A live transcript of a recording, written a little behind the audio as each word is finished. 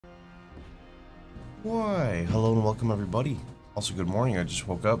Why, hello and welcome everybody. Also good morning, I just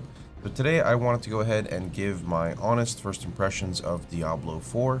woke up. But today I wanted to go ahead and give my honest first impressions of Diablo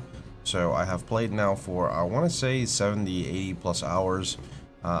 4. So I have played now for, I want to say 70, 80 plus hours.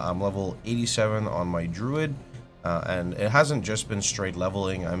 I'm level 87 on my druid. And it hasn't just been straight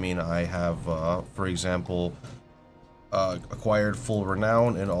leveling. I mean, I have, for example, acquired full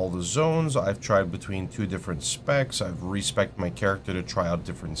renown in all the zones. I've tried between two different specs. I've respec'd my character to try out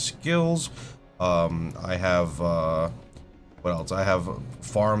different skills. I have, what else? I have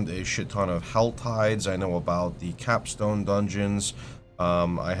farmed a shit ton of hell tides. I know about the capstone dungeons.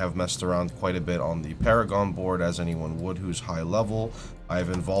 I have messed around quite a bit on the Paragon board, as anyone would who's high level.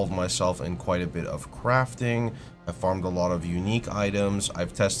 I've involved myself in quite a bit of crafting. I've farmed a lot of unique items.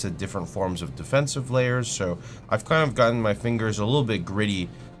 I've tested different forms of defensive layers, so I've kind of gotten my fingers a little bit gritty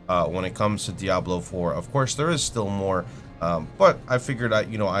when it comes to Diablo 4. Of course, there is still more, but I figured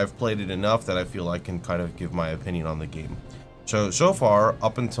I've played it enough that I feel I can kind of give my opinion on the game. So far,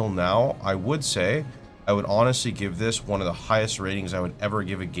 up until now, I would say I would honestly give this one of the highest ratings I would ever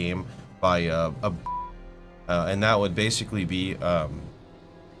give a game by and that would basically be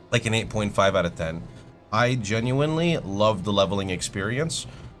like an 8.5 out of 10. I genuinely loved the leveling experience.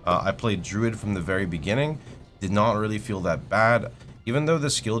 I played Druid from the very beginning, did not really feel that bad. Even though the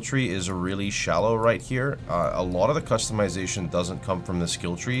skill tree is really shallow right here, a lot of the customization doesn't come from the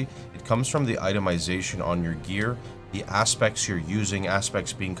skill tree. It comes from the itemization on your gear, the aspects you're using,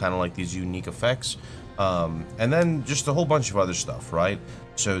 aspects being kind of like these unique effects, and then just a whole bunch of other stuff, right?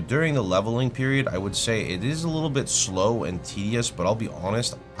 So during the leveling period, I would say it is a little bit slow and tedious, but I'll be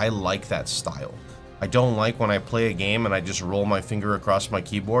honest, I like that style. I don't like when I play a game and I just roll my finger across my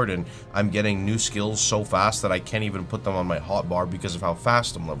keyboard and I'm getting new skills so fast that I can't even put them on my hotbar because of how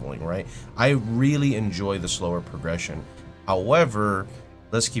fast I'm leveling, right? I really enjoy the slower progression. However,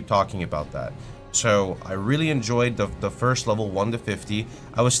 let's keep talking about that. So I really enjoyed the first level 1 to 50.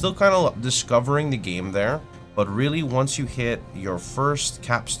 I was still kind of discovering the game there, but really once you hit your first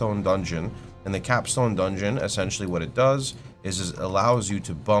capstone dungeon, and the capstone dungeon, essentially what it does is it allows you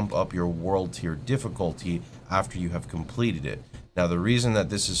to bump up your world tier difficulty after you have completed it. Now the reason that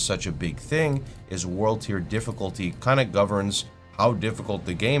this is such a big thing is world tier difficulty kind of governs how difficult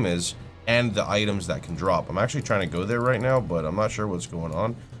the game is and the items that can drop. I'm actually trying to go there right now, but I'm not sure what's going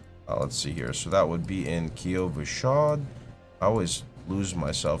on. Let's see here. So that would be in Vashad. I always lose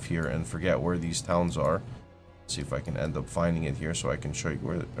myself here and forget where these towns are. Let's see if I can end up finding it here so I can show you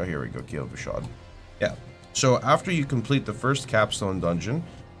where. Oh, here we go, Vashad. Yeah. So after you complete the first capstone dungeon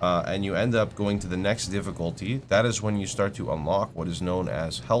and you end up going to the next difficulty, that is when you start to unlock what is known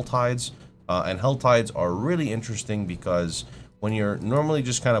as hell tides. And hell tides are really interesting because when you're normally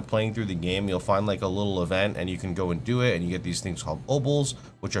just kind of playing through the game, you'll find like a little event and you can go and do it, and you get these things called obols,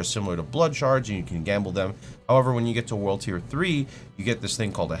 which are similar to blood shards, and you can gamble them. However, when you get to world tier 3, you get this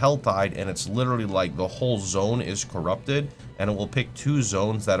thing called a hell tide, and it's literally like the whole zone is corrupted, and it will pick two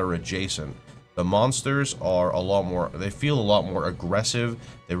zones that are adjacent. The monsters are a lot more, they feel a lot more aggressive.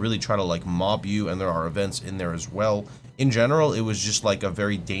 They really try to like mob you, and there are events in there as well. In general, it was just like a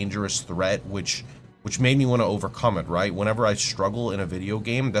very dangerous threat, which made me want to overcome it, right? Whenever I struggle in a video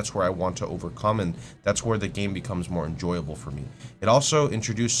game, that's where I want to overcome, and that's where the game becomes more enjoyable for me. It also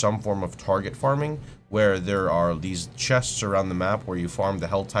introduced some form of target farming, where there are these chests around the map where you farm the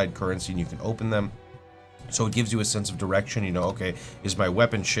Helltide currency and you can open them. So it gives you a sense of direction, you know, okay, is my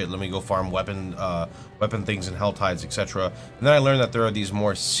weapon shit, let me go farm weapon things in Helltides, etc. And then I learned that there are these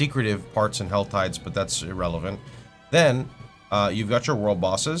more secretive parts in Helltides, but that's irrelevant. Then, you've got your world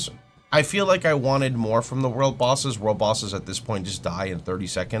bosses. I feel like I wanted more from the world bosses. World bosses at this point just die in 30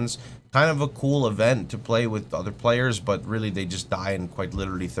 seconds. Kind of a cool event to play with other players, but really they just die in quite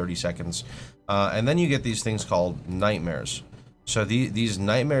literally 30 seconds. And then you get these things called nightmares. So these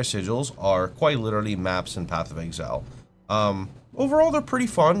nightmare sigils are quite literally maps in Path of Exile. Overall, they're pretty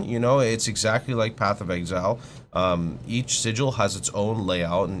fun. You know, it's exactly like Path of Exile. Each sigil has its own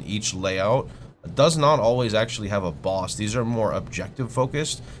layout, and each layout does not always actually have a boss. These are more objective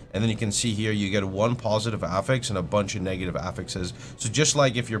focused, and then you can see here you get one positive affix and a bunch of negative affixes. So just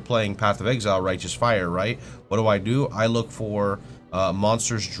like if you're playing Path of Exile Righteous Fire, right? What do? I look for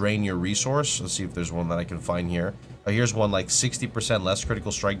monsters drain your resource. Let's see if there's one that I can find here. Here's one like 60% less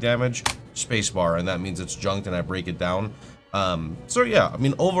critical strike damage, spacebar, and that means it's junked and I break it down. So yeah, I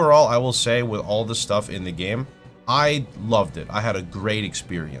mean overall I will say with all the stuff in the game, I loved it. I had a great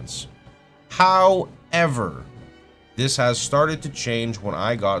experience. However, this has started to change when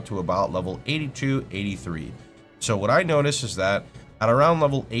I got to about level 82, 83. So what I noticed is that at around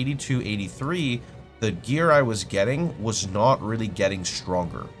level 82, 83, the gear I was getting was not really getting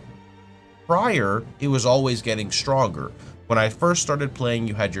stronger. prior, it was always getting stronger. When I first started playing,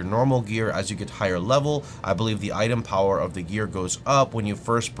 you had your normal gear. As you get higher level, I believe the item power of the gear goes up. When you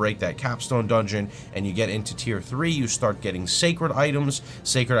first break that capstone dungeon and you get into tier 3, you start getting sacred items.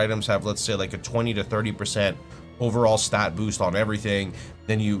 Sacred items have, let's say, like a 20 to 30% overall stat boost on everything.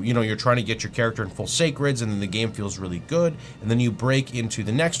 Then you're trying to get your character in full sacreds, and then the game feels really good. And then you break into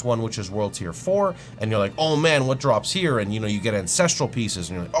the next one, which is world tier 4, and you're like, oh man, what drops here? And you get ancestral pieces,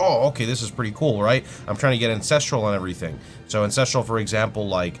 and you're like, oh, okay, this is pretty cool, right? I'm trying to get ancestral on everything. So ancestral, for example,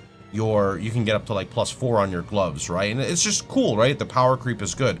 like you can get up to like +4 on your gloves, right? And it's just cool, right? The power creep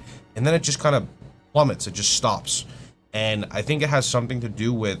is good. And then it just kind of plummets, it just stops. And I think it has something to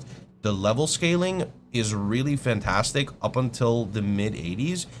do with the level scaling is really fantastic up until the mid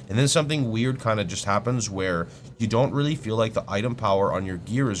 80s, and then something weird kind of just happens where you don't really feel like the item power on your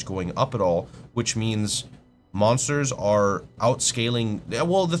gear is going up at all, which means monsters are outscaling.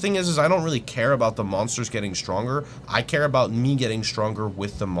 Well, the thing is I don't really care about the monsters getting stronger. I care about me getting stronger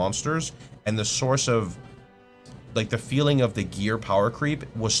with the monsters, and the source of like the feeling of the gear power creep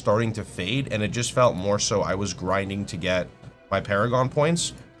was starting to fade, and it just felt more so I was grinding to get my Paragon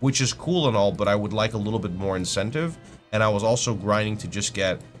points, which is cool and all, but I would like a little bit more incentive. And I was also grinding to just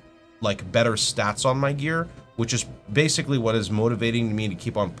get like better stats on my gear, which is basically what is motivating me to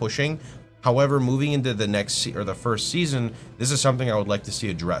keep on pushing. However, moving into the next or the first season, this is something I would like to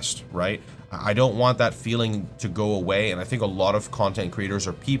see addressed, right? I don't want that feeling to go away, and I think a lot of content creators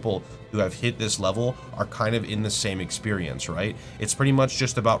or people who have hit this level are kind of in the same experience, right? It's pretty much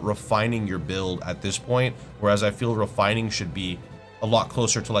just about refining your build at this point, whereas I feel refining should be a lot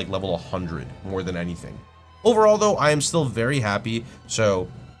closer to like level 100 more than anything. Overall though, I am still very happy. So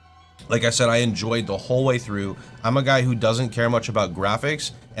like I said, I enjoyed the whole way through. I'm a guy who doesn't care much about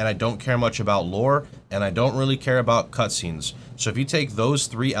graphics, and I don't care much about lore, and I don't really care about cutscenes. So if you take those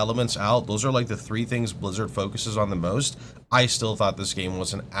 3 elements out, those are like the 3 things Blizzard focuses on the most. I still thought this game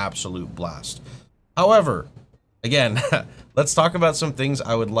was an absolute blast. However, again, let's talk about some things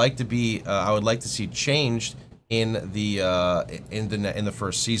I would like to see changed in the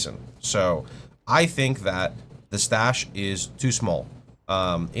first season. So I think that the stash is too small.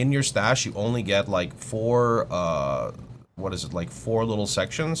 In your stash, you only get like 4 little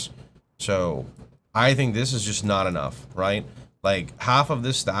sections. So I think this is just not enough, right? Like half of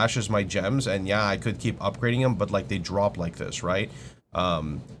this stash is my gems, and yeah, I could keep upgrading them, but like they drop like this, right?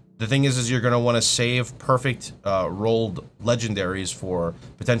 The thing is you're going to want to save perfect rolled legendaries for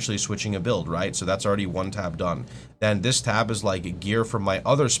potentially switching a build, right? So that's already 1 tab done. Then this tab is like gear from my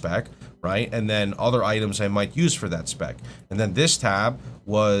other spec, right? And then other items I might use for that spec. And then this tab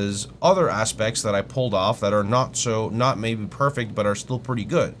was other aspects that I pulled off that are not maybe perfect, but are still pretty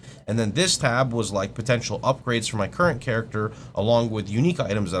good. And then this tab was like potential upgrades for my current character along with unique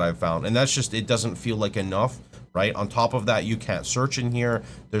items that I've found. And that's just, it doesn't feel like enough, right? On top of that, you can't search in here.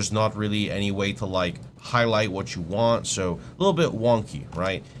 There's not really any way to like highlight what you want. So a little bit wonky,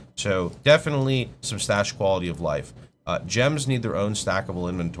 right? So definitely some stash quality of life. Gems need their own stackable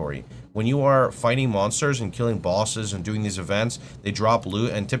inventory. When you are fighting monsters and killing bosses and doing these events, they drop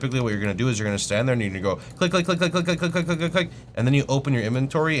loot, and typically what you're going to do is you're going to stand there and you're going to go click, click, click, click, click, click, click, click, click, click, click, and then you open your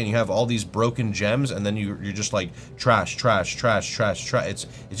inventory and you have all these broken gems, and then you're just like trash, trash, trash, trash, trash. It's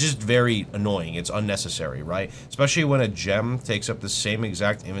just very annoying. It's unnecessary, right? Especially when a gem takes up the same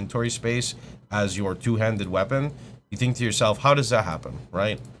exact inventory space as your two-handed weapon. You think to yourself, how does that happen,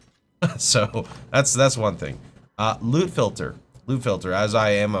 right? So that's one thing. Loot filter. Loot filter. As I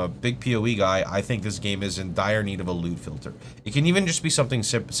am a big PoE guy, I think this game is in dire need of a loot filter. It can even just be something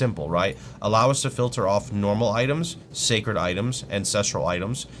simple, right? Allow us to filter off normal items, sacred items, ancestral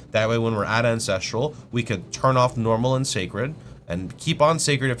items. That way when we're at ancestral, we could turn off normal and sacred, and keep on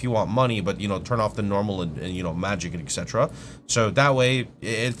sacred if you want money, but turn off the normal and magic and etc. So that way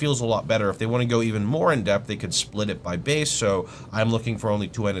it feels a lot better. If they want to go even more in depth, they could split it by base. So I'm looking for only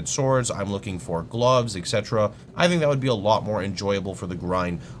two-handed swords, I'm looking for gloves, etc. I think that would be a lot more enjoyable for the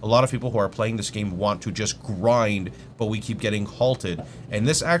grind. A lot of people who are playing this game want to just grind, but we keep getting halted. And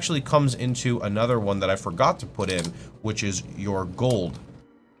this actually comes into another one that I forgot to put in, which is your gold.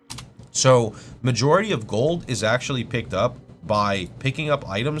 So majority of gold is actually picked up by picking up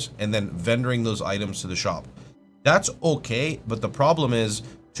items and then vendoring those items to the shop. That's okay, but the problem is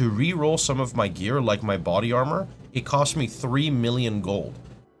to re-roll some of my gear, like my body armor, it cost me 3 million gold.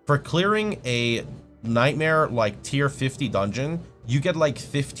 For clearing a nightmare like tier 50 dungeon, you get like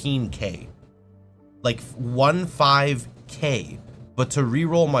 15k, like 15k. But to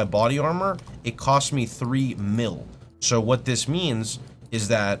re-roll my body armor, it cost me 3 mil. So what this means is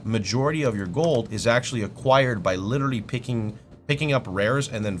that majority of your gold is actually acquired by literally picking picking up rares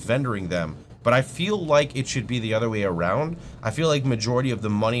and then vendoring them. But I feel like it should be the other way around. I feel like majority of the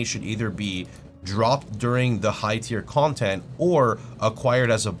money should either be dropped during the high tier content or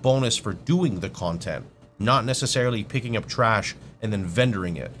acquired as a bonus for doing the content, not necessarily picking up trash and then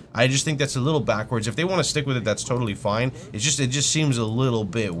vendoring it. I just think that's a little backwards. If they want to stick with it, that's totally fine. It just seems a little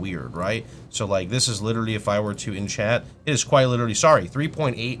bit weird, right? So like this is literally, if I were to enchant, it is quite literally, sorry,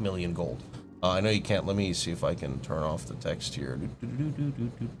 3.8 million gold. I know you can't. Let me see if I can turn off the text here.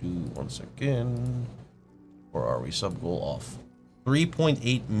 1 second. Or are we sub goal off?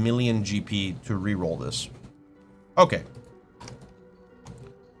 3.8 million GP to reroll this. Okay.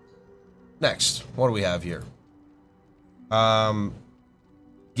 Next, what do we have here?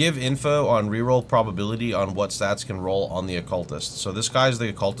 Give info on reroll probability on what stats can roll on the occultist. So this guy's the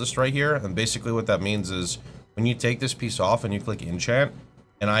occultist right here, and basically what that means is when you take this piece off and you click enchant,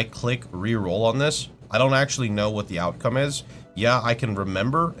 and I click reroll on this, I don't actually know what the outcome is. Yeah, I can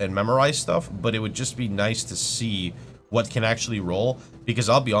remember and memorize stuff, but it would just be nice to see what can actually roll, because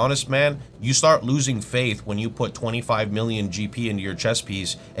I'll be honest, man, you start losing faith when you put 25 million GP into your chess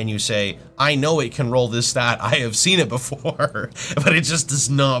piece and you say, I know it can roll this stat, I have seen it before, but it just does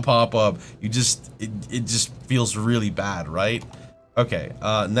not pop up. It just feels really bad, right? Okay,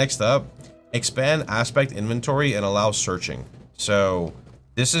 next up, expand aspect inventory and allow searching. So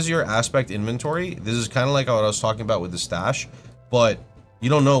this is your aspect inventory. This is kind of like what I was talking about with the stash, but you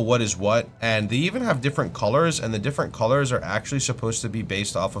don't know what is what, and they even have different colors, and the different colors are actually supposed to be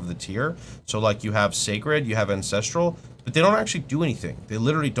based off of the tier. So like you have sacred, you have ancestral, but they don't actually do anything. They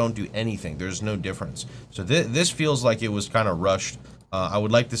literally don't do anything. There's no difference. So this feels like it was kind of rushed. I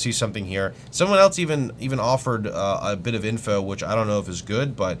would like to see something here. Someone else even offered a bit of info, which I don't know if is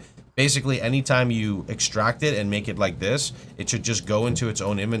good, but basically anytime you extract it and make it like this, it should just go into its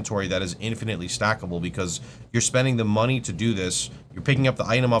own inventory that is infinitely stackable, because you're spending the money to do this. You're picking up the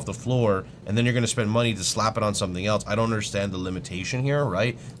item off the floor, and then you're going to spend money to slap it on something else. I don't understand the limitation here,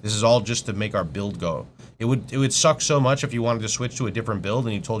 right? This is all just to make our build go. It would suck so much if you wanted to switch to a different build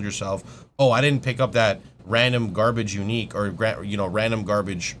and you told yourself, oh, I didn't pick up that random garbage unique or, you know, random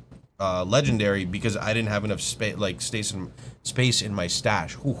garbage legendary because I didn't have enough space in my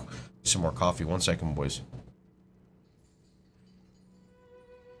stash. Whew. Some more coffee. 1 second, boys.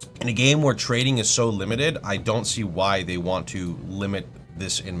 In a game where trading is so limited, I don't see why they want to limit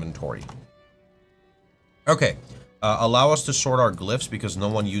this inventory. Okay, allow us to sort our glyphs because no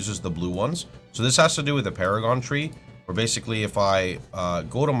one uses the blue ones. So this has to do with the Paragon tree, where basically if I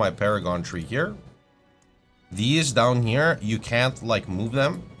go to my Paragon tree here, these down here, you can't like move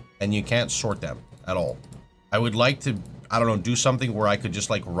them and you can't sort them at all. I would like to, I don't know, do something where I could just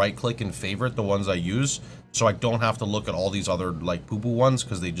like right click and favorite the ones I use, so I don't have to look at all these other like poo-poo ones,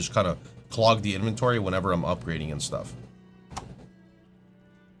 because they just kind of clog the inventory whenever I'm upgrading and stuff.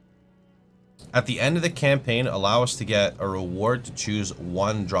 At the end of the campaign, allow us to get a reward to choose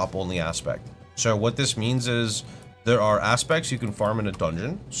one drop-only aspect. So what this means is there are aspects you can farm in a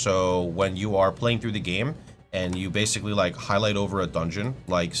dungeon. So when you are playing through the game and you basically like highlight over a dungeon,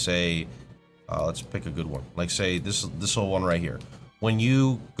 like say, let's pick a good one. Like say this little one right here. When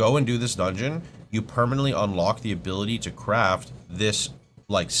you go and do this dungeon, you permanently unlock the ability to craft this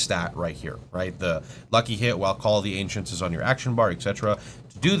like stat right here, right? The lucky hit while Call of the Ancients is on your action bar, etc.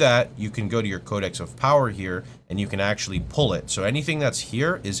 To do that, you can go to your Codex of Power here and you can actually pull it. So anything that's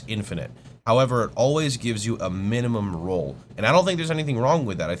here is infinite. However, it always gives you a minimum roll. And I don't think there's anything wrong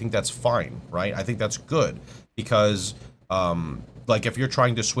with that. I think that's fine, right? I think that's good because like if you're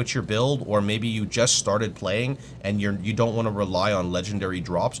trying to switch your build, or maybe you just started playing and you don't want to rely on legendary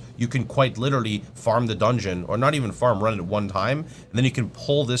drops, you can quite literally farm the dungeon, or not even farm, run it one time, and then you can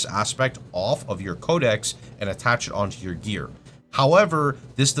pull this aspect off of your codex and attach it onto your gear. However,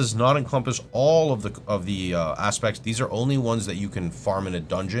 this does not encompass all of the aspects. These are only ones that you can farm in a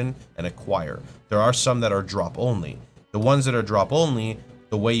dungeon and acquire. There are some that are drop only. The ones that are drop only,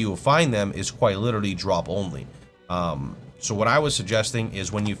 the way you will find them is quite literally drop only. So what I was suggesting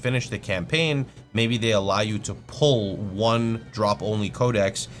is when you finish the campaign, maybe they allow you to pull one drop-only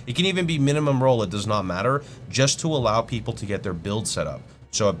codex. It can even be minimum roll, it does not matter, just to allow people to get their build set up.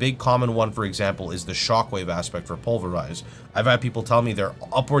 So a big common one, for example, is the shockwave aspect for Pulverize. I've had people tell me they're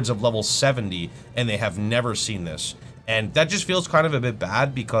upwards of level 70 and they have never seen this. And that just feels kind of a bit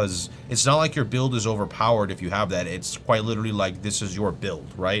bad, because it's not like your build is overpowered if you have that. It's quite literally like this is your build,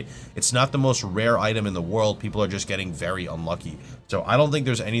 right? It's not the most rare item in the world. People are just getting very unlucky. So I don't think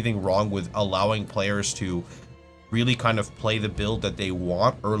there's anything wrong with allowing players to really kind of play the build that they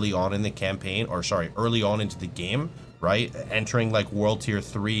want early on in the campaign, or sorry, early on into the game, right? Entering like World Tier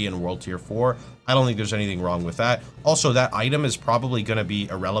 3 and World Tier 4. I don't think there's anything wrong with that. Also, that item is probably going to be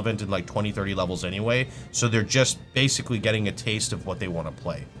irrelevant in like 20, 30 levels anyway. So they're just basically getting a taste of what they want to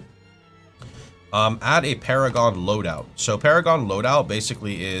play. Add a Paragon loadout. So Paragon loadout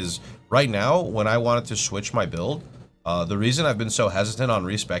basically is, right now, when I wanted to switch my build, the reason I've been so hesitant on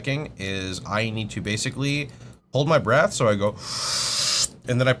respecking is I need to basically hold my breath. So I go,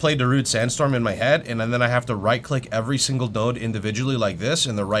 and then I play Darude Sandstorm in my head, and then I have to right-click every single node individually like this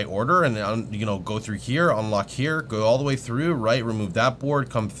in the right order, and then, you know, go through here, unlock here, go all the way through, right, remove that board,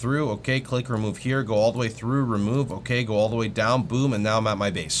 come through, okay, click, remove here, go all the way through, remove, okay, go all the way down, boom, and now I'm at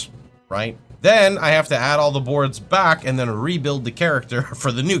my base, right? Then I have to add all the boards back and then rebuild the character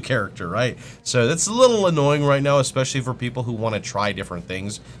for the new character, right? So that's a little annoying right now, especially for people who want to try different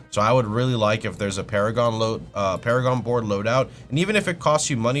things. So I would really like if there's a Paragon board loadout, and even if it costs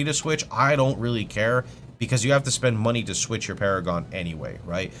you money to switch, I don't really care because you have to spend money to switch your Paragon anyway,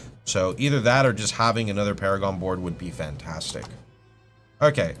 right? So either that or just having another Paragon board would be fantastic.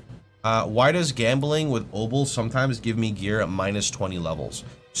 Okay, why does gambling with Obel sometimes give me gear at minus 20 levels?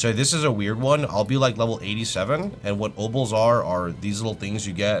 So this is a weird one. I'll be like level 87, and what Obels are these little things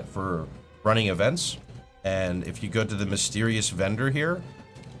you get for running events. And if you go to the mysterious vendor here,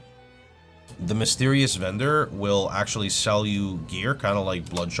 the mysterious vendor will actually sell you gear, kind of like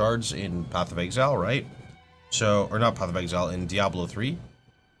blood shards in Path of Exile, right? So, or not Path of Exile, in Diablo 3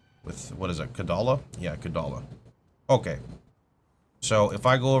 with, what is it, Kadala? Yeah, Kadala. Okay. So if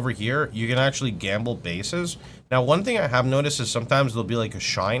I go over here, you can actually gamble bases. Now, one thing I have noticed is sometimes there'll be like a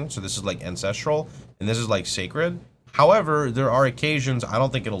shine. So this is like ancestral and this is like sacred. However, there are occasions, I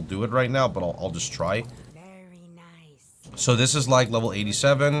don't think it'll do it right now, but I'll just try. Very nice. So this is like level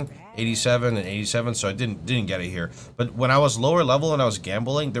 87, 87, and 87. So I didn't get it here. But when I was lower level and I was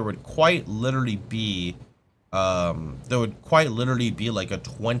gambling, there would quite literally be, like a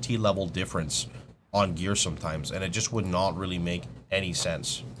 20 level difference on gear sometimes, and it just would not really make any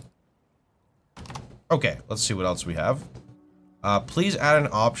sense. Okay, let's see what else we have. Please add an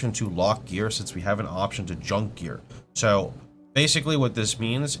option to lock gear since we have an option to junk gear. So basically what this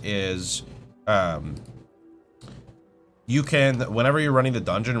means is you can, whenever you're running the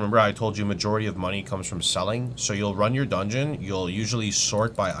dungeon, remember I told you majority of money comes from selling. So you'll run your dungeon, you'll usually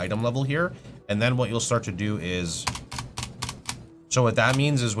sort by item level here, and then what you'll start to do is, so what that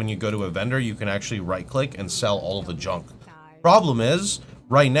means is when you go to a vendor, you can actually right-click and sell all of the junk. Problem is,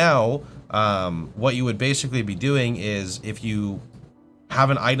 right now, what you would basically be doing is if you have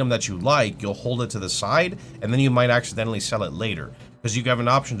an item that you like, you'll hold it to the side, and then you might accidentally sell it later. Because you have an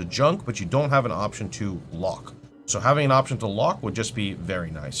option to junk, but you don't have an option to lock. So having an option to lock would just be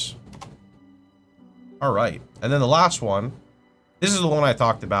very nice. Alright, and then the last one, this is the one I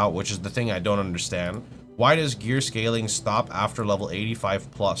talked about, which is the thing I don't understand. Why does gear scaling stop after level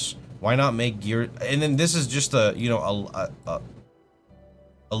 85 plus? Why not make gear? And then this is just a, you know,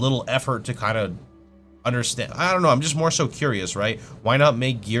 a little effort to kind of understand. I don't know. I'm just more so curious, right? Why not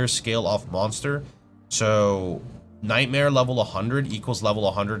make gear scale off monster? So Nightmare level 100 equals level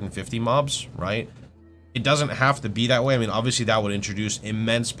 150 mobs, right? It doesn't have to be that way. I mean, obviously that would introduce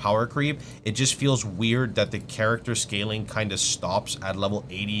immense power creep. It just feels weird that the character scaling kind of stops at level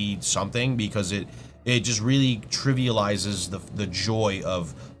 80 something because it just really trivializes the joy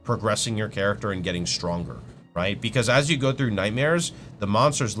of progressing your character and getting stronger, right? Because as you go through Nightmares, the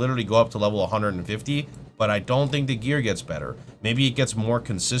monsters literally go up to level 150, but I don't think the gear gets better. Maybe it gets more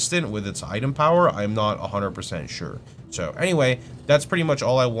consistent with its item power. I'm not 100% sure. So anyway, that's pretty much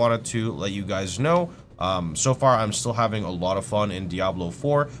all I wanted to let you guys know. So far, I'm still having a lot of fun in Diablo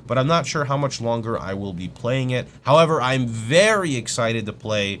 4, but I'm not sure how much longer I will be playing it. However, I'm very excited to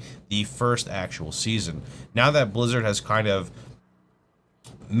play the first actual season. Now that Blizzard has kind of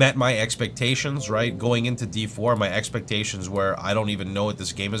met my expectations, right? Going into D4, my expectations were I don't even know what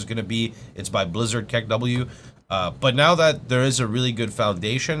this game is going to be. It's by Blizzard KEKW. But now that there is a really good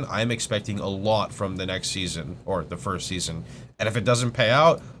foundation, I'm expecting a lot from the next season, or the first season. And if it doesn't pay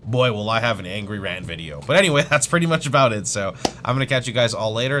out, boy, will I have an angry rant video. But anyway, that's pretty much about it. So I'm going to catch you guys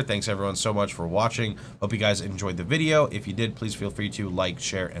all later. Thanks everyone so much for watching. Hope you guys enjoyed the video. If you did, please feel free to like,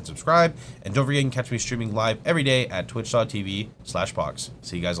 share, and subscribe. And don't forget you can catch me streaming live every day at twitch.tv/Pohx.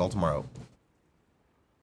 See you guys all tomorrow.